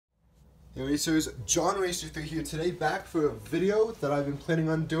Hey racers, JonRacer3 here today, back for a video that I've been planning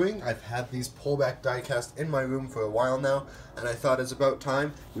on doing. I've had these pullback diecast in my room for a while now, and I thought it's about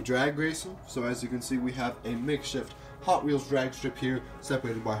time we drag race them. So as you can see, we have a makeshift Hot Wheels drag strip here,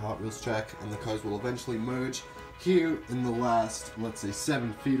 separated by Hot Wheels track, and the cars will eventually merge here in the last, let's say,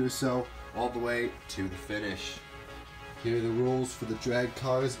 7 feet or so, all the way to the finish. Here are the rules for the drag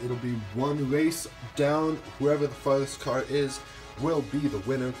cars. It'll be one race down. Whoever the farthest car is will be the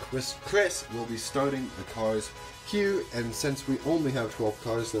winner. Chris will be starting the cars here, and since we only have 12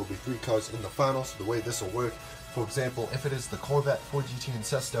 cars, there will be 3 cars in the finals. So the way this will work, for example, if it is the Corvette, Ford GT, and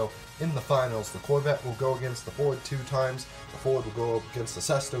Sesto in the finals, the Corvette will go against the Ford 2 times, the Ford will go up against the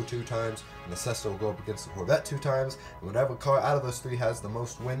Sesto 2 times, and the Sesto will go up against the Corvette 2 times, and whatever car out of those 3 has the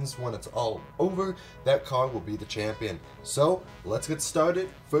most wins when it's all over, that car will be the champion. So, let's get started.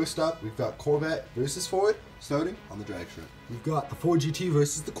 First up, we've got Corvette versus Ford, starting on the drag strip. We've got the Ford GT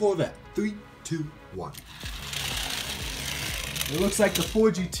versus the Corvette. 3, 2, 1. It looks like the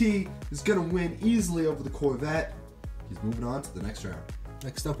Ford GT is going to win easily over the Corvette. He's moving on to the next round.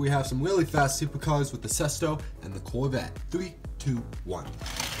 Next up, we have some really fast supercars with the Sesto and the Corvette. 3, 2, 1.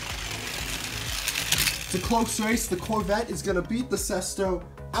 It's a close race. The Corvette is going to beat the Sesto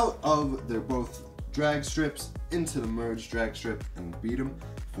out of their both drag strips into the merged drag strip and beat them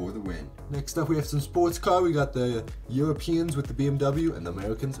for the win. Next up, we have some sports car. We got the Europeans with the BMW and the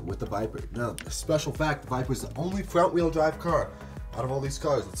Americans with the Viper. Now, a special fact, the Viper is the only front wheel drive car out of all these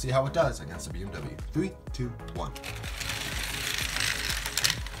cars. Let's see how it does against the BMW. 3, 2, 1.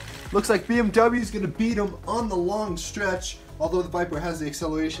 Looks like BMW is going to beat them on the long stretch. Although the Viper has the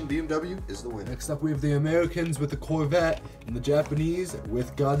acceleration, BMW is the winner. Next up, we have the Americans with the Corvette and the Japanese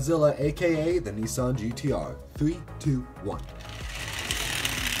with Godzilla, aka the Nissan GTR. 3, 2, 1.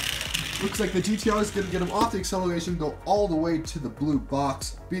 Looks like the GTR is going to get him off the acceleration, go all the way to the blue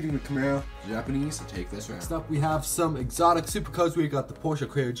box, beating the Camaro. The Japanese to take this round. Next up, we have some exotic supercars. We got the Porsche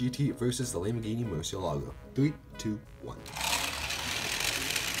Carrera GT versus the Lamborghini Murcielago. 3, 2, 1.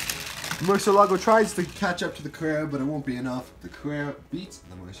 The Murcielago tries to catch up to the Carrera, but it won't be enough. The Carrera beats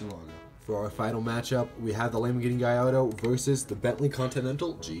the Murcielago. For our final matchup, we have the Lamborghini Gallardo versus the Bentley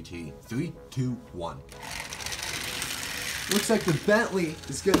Continental GT. 3, 2, 1. Looks like the Bentley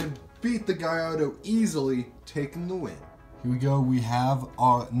is going to beat the Gallardo easily, taking the win. Here we go. We have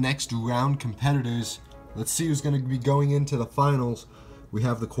our next round competitors. Let's see who's going to be going into the finals. We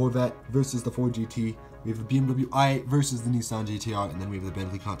have the Corvette versus the Ford GT. We have the BMW i8 versus the Nissan GTR, and then we have the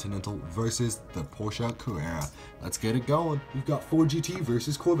Bentley Continental versus the Porsche Carrera. Let's get it going. We've got Ford GT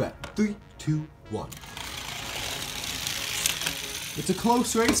versus Corvette. 3, 2, 1. It's a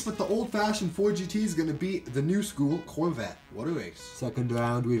close race, but the old-fashioned Ford GT is going to beat the new school Corvette. What a race. Second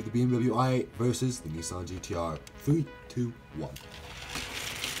round, we have the BMW i8 versus the Nissan GTR. 3, 2, 1.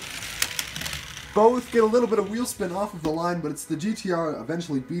 Both get a little bit of wheel spin off of the line, but it's the GTR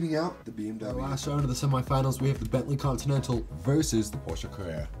eventually beating out the BMW. The last round of the semifinals, we have the Bentley Continental versus the Porsche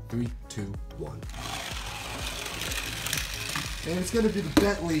Carrera. 3, 2, 1. And it's going to be the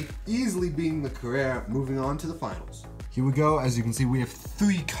Bentley easily beating the Carrera, moving on to the finals. Here we go. As you can see, we have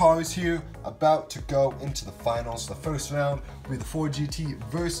 3 cars here about to go into the finals. The first round will be the Ford GT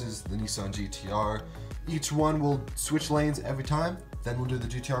versus the Nissan GTR. Each one will switch lanes every time. Then we'll do the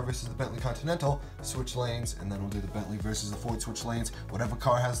GTR versus the Bentley Continental, switch lanes, and then we'll do the Bentley versus the Ford, switch lanes. Whatever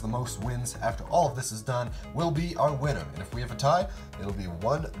car has the most wins after all of this is done will be our winner. And if we have a tie, it'll be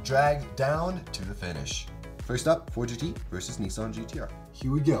one drag down to the finish. First up, Ford GT versus Nissan GTR.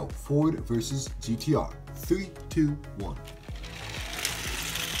 Here we go. Ford versus GTR. 3, 2, 1.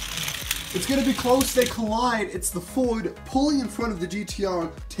 It's going to be close. They collide. It's the Ford pulling in front of the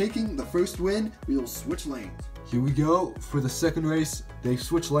GTR, taking the first win. We'll switch lanes. Here we go. For the second race, they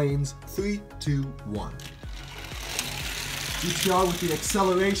switch lanes. 3, 2, 1. GTR with the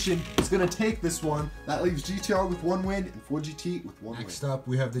acceleration is going to take this one. That leaves GTR with 1 win and Ford GT with 1 win. Next up,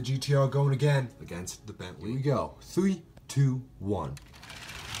 we have the GTR going again against the Bentley. Here we go. 3, 2, 1.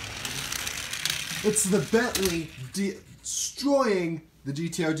 It's the Bentley destroying the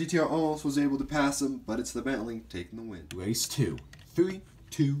GTR. GTR almost was able to pass him, but it's the Bentley taking the win. Race 2. 3,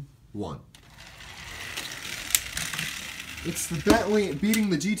 2, 1. It's the Bentley beating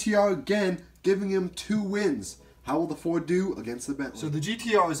the GTR again, giving him 2 wins. How will the Ford do against the Bentley? So the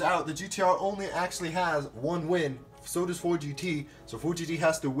GTR is out. The GTR only actually has 1 win. So does Ford GT. So Ford GT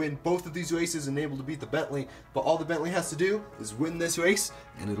has to win both of these races and able to beat the Bentley. But all the Bentley has to do is win this race,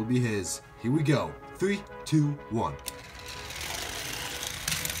 and it'll be his. Here we go. 3, 2, 1.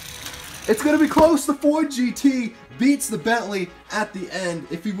 It's going to be close. The Ford GT beats the Bentley at the end.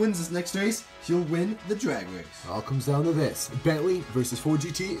 If he wins this next race, he'll win the drag race. It all comes down to this. Bentley versus Ford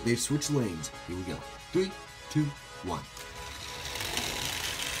GT. They've switched lanes. Here we go. 3, 2, 1.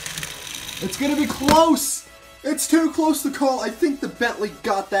 It's gonna be close! It's too close to call. I think the Bentley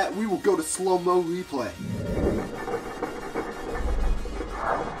got that. We will go to slow-mo replay.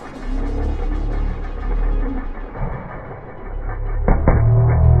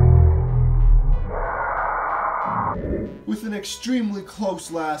 With an extremely close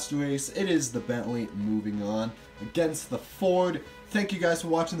last race, it is the Bentley moving on against the Ford. Thank you guys for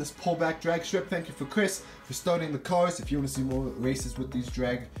watching this pullback drag strip. Thank you for Chris for starting the cars. If you want to see more races with these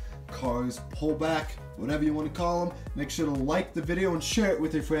drag cars, pullback, whatever you want to call them, make sure to like the video and share it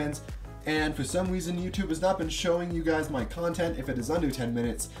with your friends. And for some reason, YouTube has not been showing you guys my content if it is under 10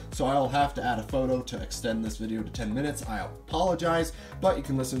 minutes, so I'll have to add a photo to extend this video to 10 minutes. I apologize, but you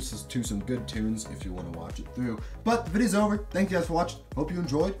can listen to some good tunes if you want to watch it through. But the video's over. Thank you guys for watching. Hope you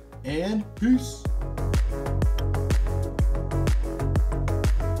enjoyed, and peace.